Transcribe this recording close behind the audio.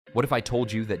What if I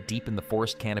told you that deep in the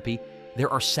forest canopy, there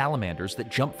are salamanders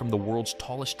that jump from the world's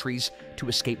tallest trees to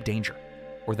escape danger?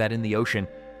 Or that in the ocean,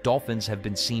 dolphins have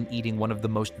been seen eating one of the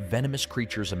most venomous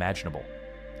creatures imaginable?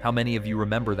 How many of you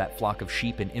remember that flock of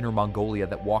sheep in Inner Mongolia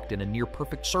that walked in a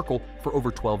near-perfect circle for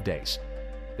over 12 days?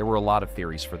 There were a lot of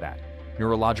theories for that.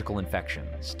 Neurological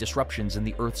infections, disruptions in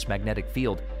the Earth's magnetic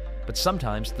field, but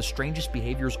sometimes the strangest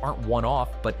behaviors aren't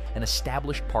one-off, but an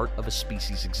established part of a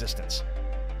species' existence.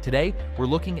 Today, we're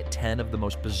looking at 10 of the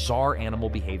most bizarre animal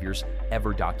behaviors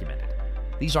ever documented.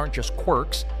 These aren't just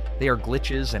quirks, they are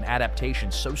glitches and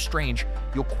adaptations so strange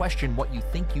you'll question what you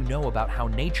think you know about how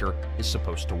nature is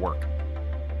supposed to work.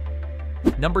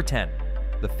 Number 10.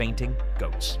 The fainting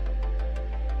goats.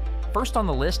 First on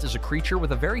the list is a creature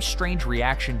with a very strange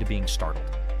reaction to being startled.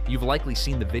 You've likely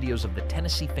seen the videos of the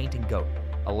Tennessee fainting goat.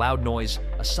 A loud noise,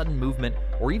 a sudden movement,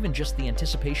 or even just the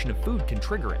anticipation of food can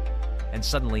trigger it. And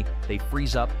suddenly, they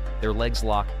freeze up, their legs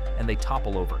lock, and they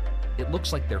topple over. It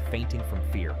looks like they're fainting from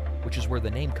fear, which is where the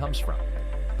name comes from.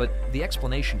 But the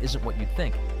explanation isn't what you'd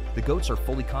think. The goats are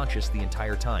fully conscious the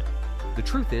entire time. The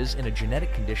truth is in a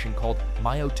genetic condition called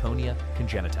myotonia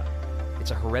congenita.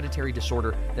 It's a hereditary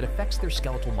disorder that affects their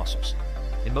skeletal muscles.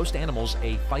 In most animals,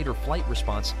 a fight or flight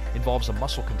response involves a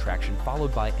muscle contraction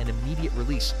followed by an immediate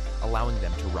release, allowing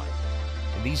them to run.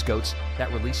 In these goats,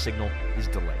 that release signal is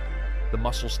delayed. The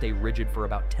muscles stay rigid for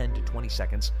about 10 to 20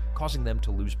 seconds, causing them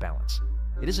to lose balance.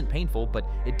 It isn't painful, but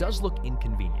it does look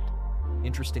inconvenient.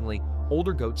 Interestingly,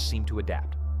 older goats seem to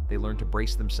adapt. They learn to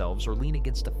brace themselves or lean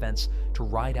against a fence to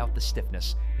ride out the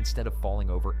stiffness instead of falling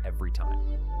over every time.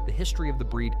 The history of the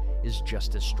breed is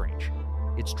just as strange.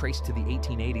 It's traced to the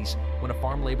 1880s when a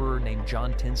farm laborer named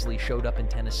John Tinsley showed up in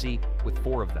Tennessee with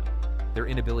 4 of them. Their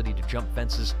inability to jump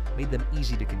fences made them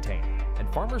easy to contain,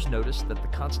 and farmers noticed that the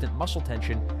constant muscle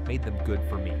tension made them good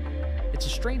for meat. It's a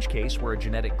strange case where a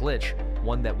genetic glitch,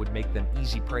 one that would make them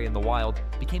easy prey in the wild,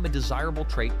 became a desirable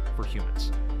trait for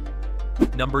humans.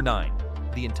 Number 9.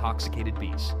 The intoxicated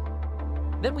bees.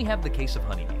 Then we have the case of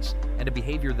honeybees, and a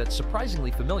behavior that's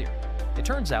surprisingly familiar. It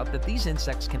turns out that these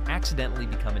insects can accidentally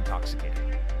become intoxicated.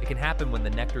 It can happen when the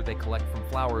nectar they collect from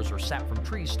flowers or sap from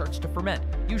trees starts to ferment,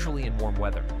 usually in warm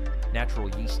weather. Natural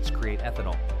yeasts create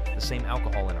ethanol, the same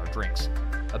alcohol in our drinks.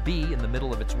 A bee, in the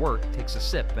middle of its work, takes a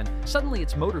sip, and suddenly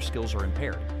its motor skills are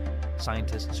impaired.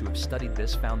 Scientists who have studied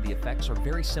this found the effects are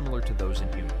very similar to those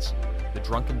in humans. The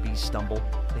drunken bees stumble,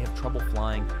 they have trouble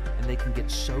flying, and they can get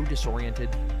so disoriented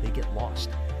they get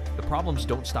lost. The problems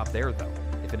don't stop there, though.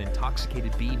 If an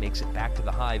intoxicated bee makes it back to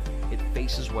the hive, it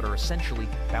faces what are essentially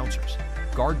bouncers,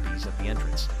 guard bees at the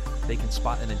entrance. They can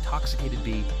spot an intoxicated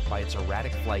bee by its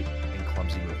erratic flight and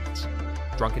clumsy movements.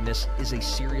 Drunkenness is a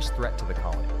serious threat to the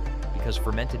colony, because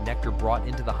fermented nectar brought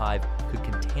into the hive could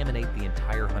contaminate the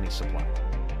entire honey supply.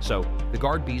 So, the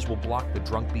guard bees will block the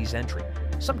drunk bee's entry,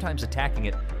 sometimes attacking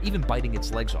it, even biting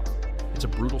its legs off. It's a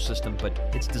brutal system, but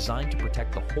it's designed to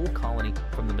protect the whole colony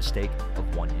from the mistake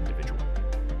of one individual.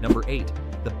 Number 8.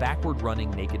 The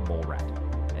backward-running naked mole rat.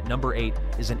 At number 8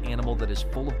 is an animal that is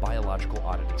full of biological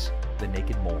oddities, the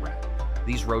naked mole rat.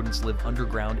 These rodents live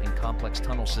underground in complex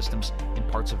tunnel systems in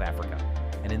parts of Africa.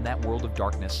 And in that world of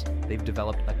darkness, they've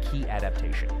developed a key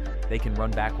adaptation. They can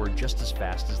run backward just as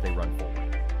fast as they run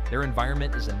forward. Their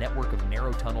environment is a network of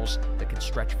narrow tunnels that can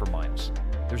stretch for miles.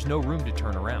 There's no room to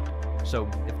turn around. So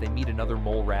if they meet another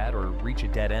mole rat or reach a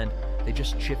dead end, they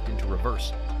just shift into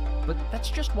reverse. But that's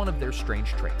just one of their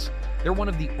strange traits. They're one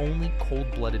of the only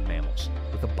cold-blooded mammals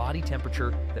with a body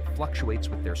temperature that fluctuates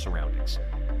with their surroundings.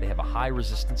 They have a high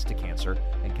resistance to cancer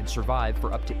and can survive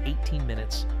for up to 18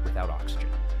 minutes without oxygen.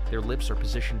 Their lips are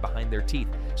positioned behind their teeth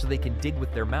so they can dig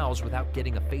with their mouths without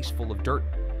getting a face full of dirt.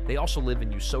 They also live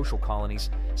in eusocial colonies,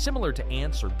 similar to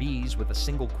ants or bees with a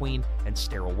single queen and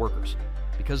sterile workers.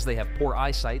 Because they have poor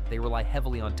eyesight, they rely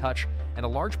heavily on touch, and a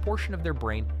large portion of their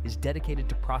brain is dedicated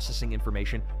to processing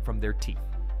information from their teeth,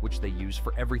 which they use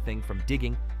for everything from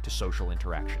digging to social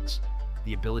interactions.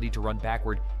 The ability to run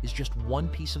backward is just one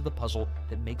piece of the puzzle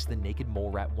that makes the naked mole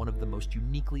rat one of the most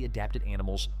uniquely adapted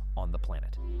animals on the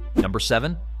planet. Number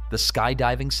 7. The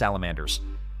Skydiving Salamanders.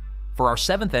 For our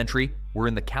 7th entry, we're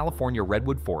in the California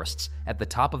redwood forests at the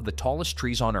top of the tallest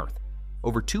trees on Earth.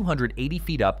 Over 280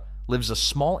 feet up lives a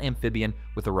small amphibian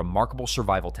with a remarkable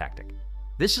survival tactic.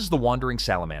 This is the wandering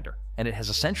salamander, and it has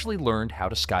essentially learned how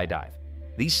to skydive.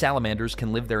 These salamanders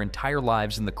can live their entire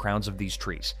lives in the crowns of these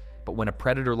trees, but when a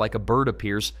predator like a bird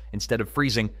appears, instead of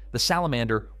freezing, the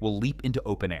salamander will leap into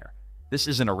open air. This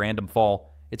isn't a random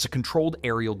fall, it's a controlled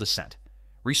aerial descent.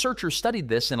 Researchers studied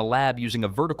this in a lab using a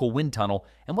vertical wind tunnel,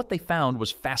 and what they found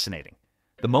was fascinating.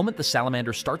 The moment the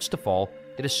salamander starts to fall,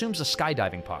 it assumes a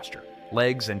skydiving posture,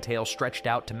 legs and tail stretched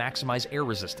out to maximize air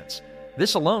resistance.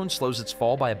 This alone slows its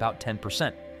fall by about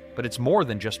 10%, but it's more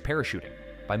than just parachuting.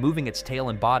 By moving its tail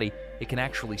and body, it can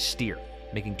actually steer,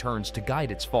 making turns to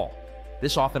guide its fall.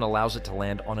 This often allows it to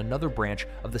land on another branch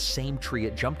of the same tree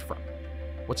it jumped from.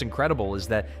 What's incredible is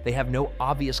that they have no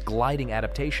obvious gliding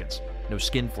adaptations, no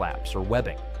skin flaps or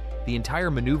webbing. The entire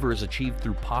maneuver is achieved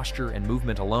through posture and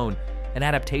movement alone, an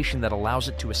adaptation that allows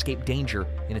it to escape danger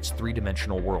in its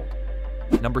three-dimensional world.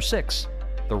 Number 6,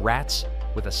 the rats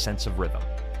with a sense of rhythm.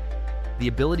 The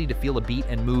ability to feel a beat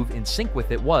and move in sync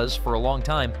with it was, for a long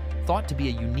time, thought to be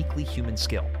a uniquely human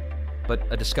skill. But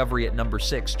a discovery at number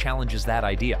 6 challenges that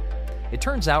idea. It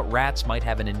turns out rats might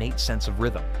have an innate sense of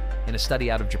rhythm. In a study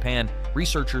out of Japan,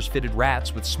 researchers fitted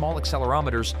rats with small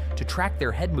accelerometers to track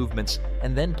their head movements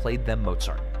and then played them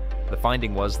Mozart. The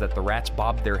finding was that the rats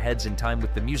bobbed their heads in time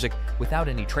with the music without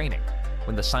any training.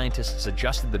 When the scientists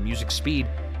adjusted the music's speed,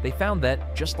 they found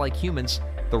that, just like humans,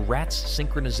 the rats'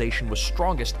 synchronization was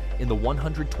strongest in the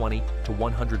 120 to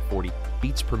 140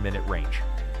 beats per minute range,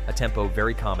 a tempo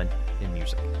very common in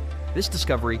music. This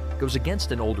discovery goes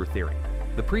against an older theory.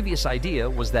 The previous idea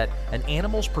was that an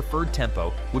animal's preferred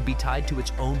tempo would be tied to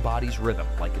its own body's rhythm,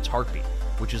 like its heartbeat,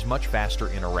 which is much faster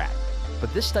in a rat.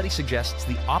 But this study suggests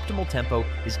the optimal tempo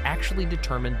is actually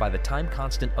determined by the time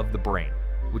constant of the brain,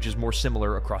 which is more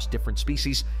similar across different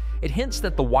species. It hints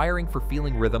that the wiring for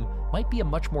feeling rhythm might be a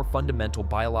much more fundamental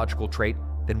biological trait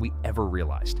than we ever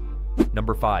realized.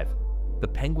 Number 5, the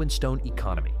penguin stone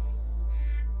economy.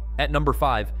 At number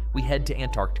 5, we head to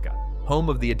Antarctica, home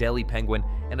of the Adelie penguin,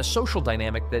 and a social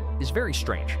dynamic that is very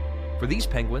strange. For these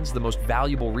penguins, the most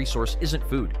valuable resource isn't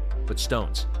food, but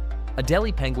stones.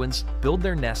 Adelie penguins build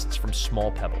their nests from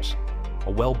small pebbles.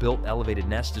 A well-built elevated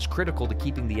nest is critical to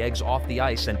keeping the eggs off the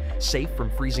ice and safe from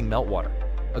freezing meltwater.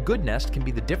 A good nest can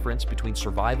be the difference between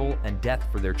survival and death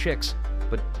for their chicks,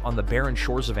 but on the barren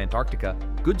shores of Antarctica,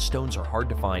 good stones are hard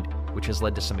to find, which has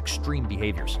led to some extreme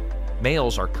behaviors.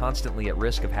 Males are constantly at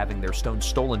risk of having their stones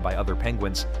stolen by other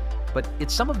penguins, but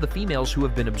it's some of the females who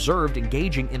have been observed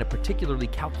engaging in a particularly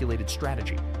calculated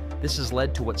strategy. This has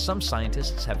led to what some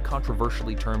scientists have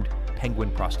controversially termed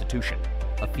penguin prostitution.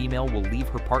 A female will leave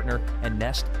her partner and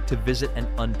nest to visit an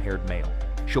unpaired male.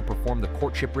 She'll perform the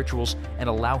courtship rituals and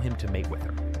allow him to mate with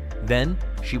her. Then,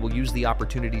 she will use the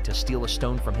opportunity to steal a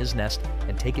stone from his nest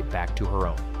and take it back to her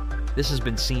own. This has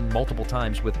been seen multiple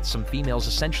times, with some females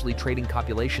essentially trading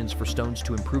copulations for stones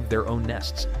to improve their own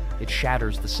nests. It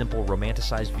shatters the simple,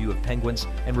 romanticized view of penguins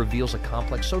and reveals a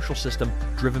complex social system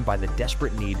driven by the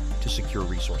desperate need to secure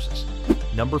resources.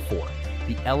 Number 4,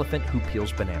 the elephant who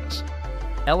peels bananas.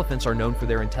 Elephants are known for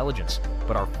their intelligence,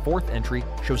 but our 4th entry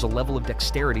shows a level of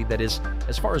dexterity that is,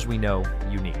 as far as we know,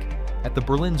 unique. At the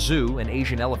Berlin Zoo, an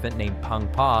Asian elephant named Pang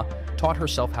Pa taught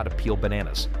herself how to peel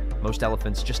bananas. Most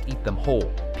elephants just eat them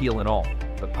whole, peel and all,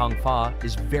 but Pang Pa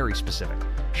is very specific.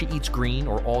 She eats green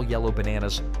or all yellow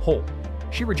bananas whole.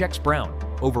 She rejects brown,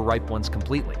 overripe ones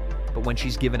completely, but when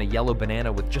she's given a yellow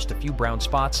banana with just a few brown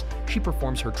spots, she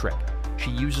performs her trick. She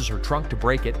uses her trunk to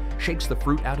break it, shakes the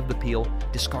fruit out of the peel,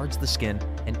 discards the skin,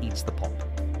 and eats the pulp.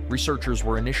 Researchers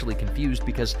were initially confused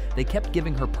because they kept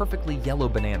giving her perfectly yellow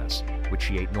bananas, which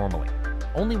she ate normally.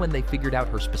 Only when they figured out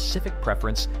her specific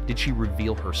preference did she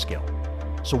reveal her skill.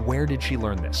 So where did she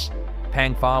learn this?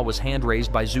 Pang Fa was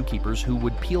hand-raised by zookeepers who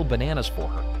would peel bananas for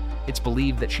her. It's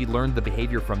believed that she learned the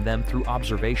behavior from them through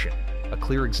observation, a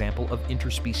clear example of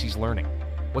interspecies learning.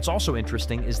 What's also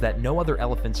interesting is that no other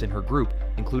elephants in her group,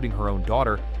 including her own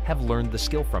daughter, have learned the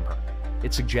skill from her.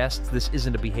 It suggests this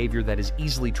isn't a behavior that is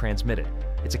easily transmitted.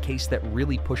 It's a case that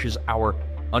really pushes our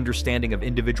understanding of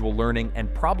individual learning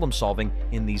and problem solving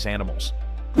in these animals.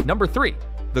 Number 3,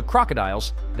 the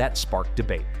crocodiles that spark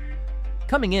debate.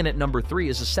 Coming in at number 3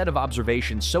 is a set of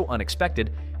observations so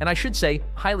unexpected, and I should say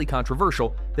highly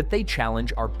controversial, that they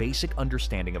challenge our basic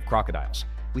understanding of crocodiles.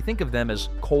 We think of them as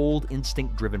cold,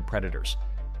 instinct-driven predators.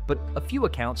 But a few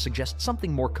accounts suggest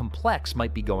something more complex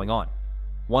might be going on.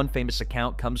 One famous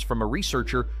account comes from a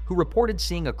researcher who reported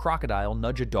seeing a crocodile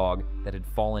nudge a dog that had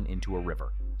fallen into a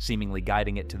river, seemingly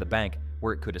guiding it to the bank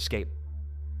where it could escape.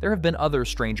 There have been other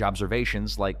strange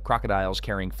observations, like crocodiles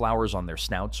carrying flowers on their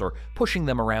snouts or pushing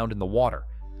them around in the water,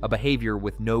 a behavior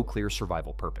with no clear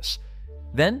survival purpose.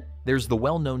 Then, there's the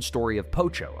well-known story of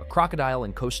Pocho, a crocodile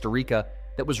in Costa Rica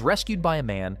that was rescued by a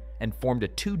man and formed a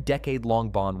 2-decade-long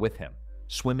bond with him,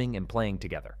 swimming and playing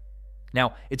together.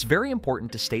 Now, it's very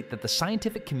important to state that the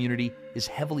scientific community is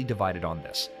heavily divided on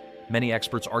this. Many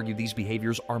experts argue these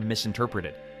behaviors are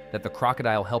misinterpreted, that the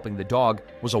crocodile helping the dog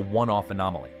was a one-off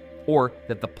anomaly, or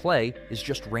that the play is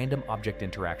just random object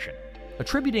interaction.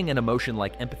 Attributing an emotion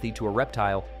like empathy to a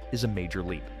reptile is a major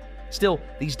leap. Still,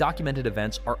 these documented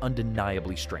events are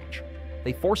undeniably strange.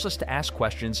 They force us to ask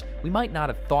questions we might not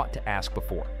have thought to ask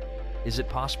before. Is it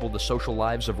possible the social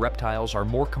lives of reptiles are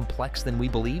more complex than we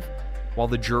believe? While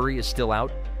the jury is still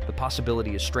out, the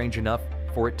possibility is strange enough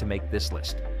for it to make this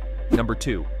list. Number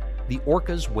 2. The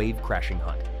Orcas wave crashing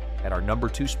hunt. At our number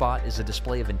 2 spot is a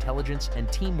display of intelligence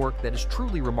and teamwork that is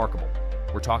truly remarkable.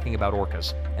 We're talking about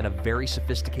orcas and a very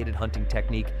sophisticated hunting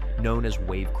technique known as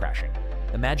wave crashing.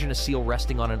 Imagine a seal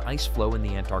resting on an ice floe in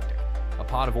the Antarctic. A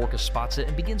pod of orcas spots it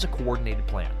and begins a coordinated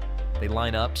plan. They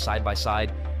line up side by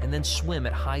side and then swim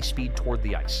at high speed toward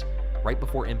the ice. Right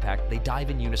before impact, they dive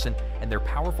in unison, and their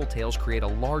powerful tails create a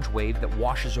large wave that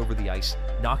washes over the ice,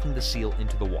 knocking the seal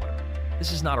into the water.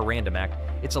 This is not a random act,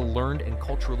 it's a learned and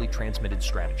culturally transmitted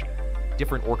strategy.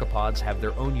 Different orca pods have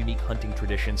their own unique hunting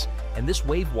traditions, and this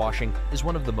wave washing is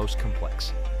one of the most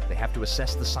complex. They have to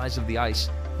assess the size of the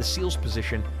ice, the seal's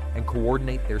position, and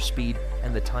coordinate their speed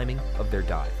and the timing of their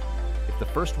dive. If the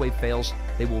first wave fails,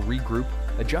 they will regroup,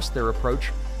 adjust their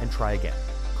approach, and try again,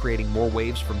 creating more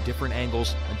waves from different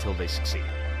angles until they succeed.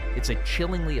 It's a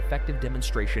chillingly effective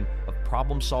demonstration of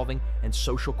problem-solving and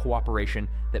social cooperation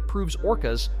that proves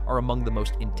orcas are among the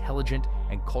most intelligent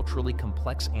and culturally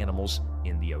complex animals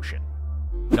in the ocean.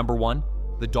 Number 1,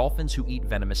 the dolphins who eat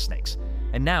venomous snakes.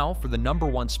 And now, for the number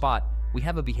 1 spot, we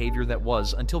have a behavior that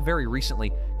was, until very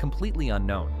recently, completely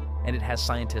unknown, and it has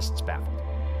scientists baffled.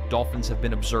 Dolphins have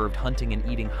been observed hunting and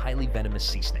eating highly venomous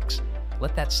sea snakes.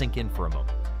 Let that sink in for a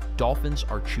moment. Dolphins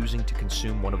are choosing to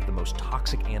consume one of the most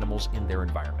toxic animals in their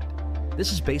environment.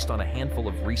 This is based on a handful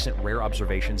of recent rare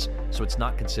observations, so it's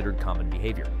not considered common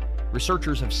behavior.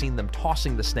 Researchers have seen them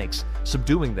tossing the snakes,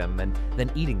 subduing them, and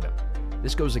then eating them.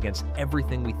 This goes against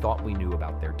everything we thought we knew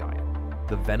about their diet.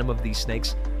 The venom of these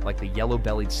snakes, like the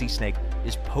yellow-bellied sea snake,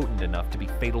 is potent enough to be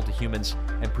fatal to humans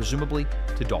and presumably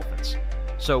to dolphins.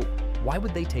 So, why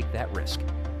would they take that risk?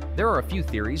 There are a few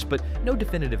theories, but no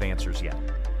definitive answers yet.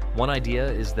 One idea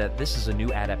is that this is a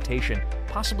new adaptation,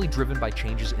 possibly driven by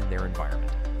changes in their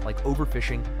environment, like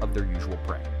overfishing of their usual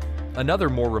prey. Another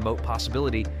more remote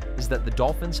possibility is that the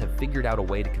dolphins have figured out a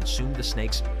way to consume the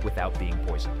snakes without being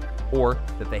poisoned, or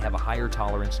that they have a higher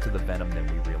tolerance to the venom than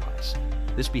we realize.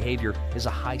 This behavior is a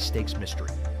high-stakes mystery.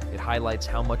 It highlights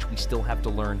how much we still have to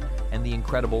learn and the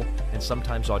incredible, and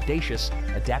sometimes audacious,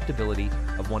 adaptability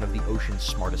of one of the ocean's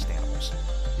smartest animals.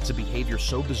 It's a behavior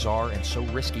so bizarre and so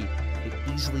risky, it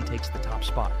easily takes the top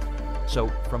spot. So,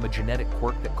 from a genetic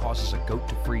quirk that causes a goat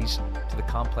to freeze, to the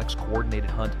complex coordinated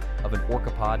hunt of an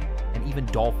orcapod, and even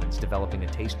dolphins developing a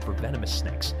taste for venomous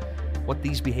snakes, what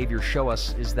these behaviors show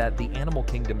us is that the animal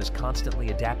kingdom is constantly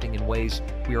adapting in ways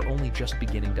we are only just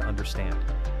beginning to understand.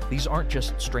 These aren't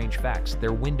just strange facts,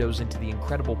 they're windows into the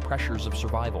incredible pressures of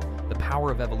survival, the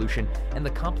power of evolution, and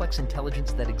the complex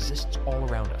intelligence that exists all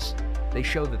around us. They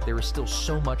show that there is still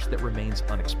so much that remains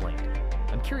unexplained.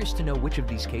 I'm curious to know which of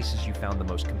these cases you found the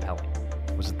most compelling.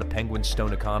 Was it the penguin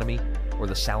stone economy or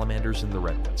the salamanders in the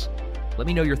redwoods? Let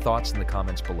me know your thoughts in the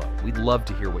comments below. We'd love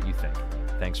to hear what you think.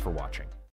 Thanks for watching.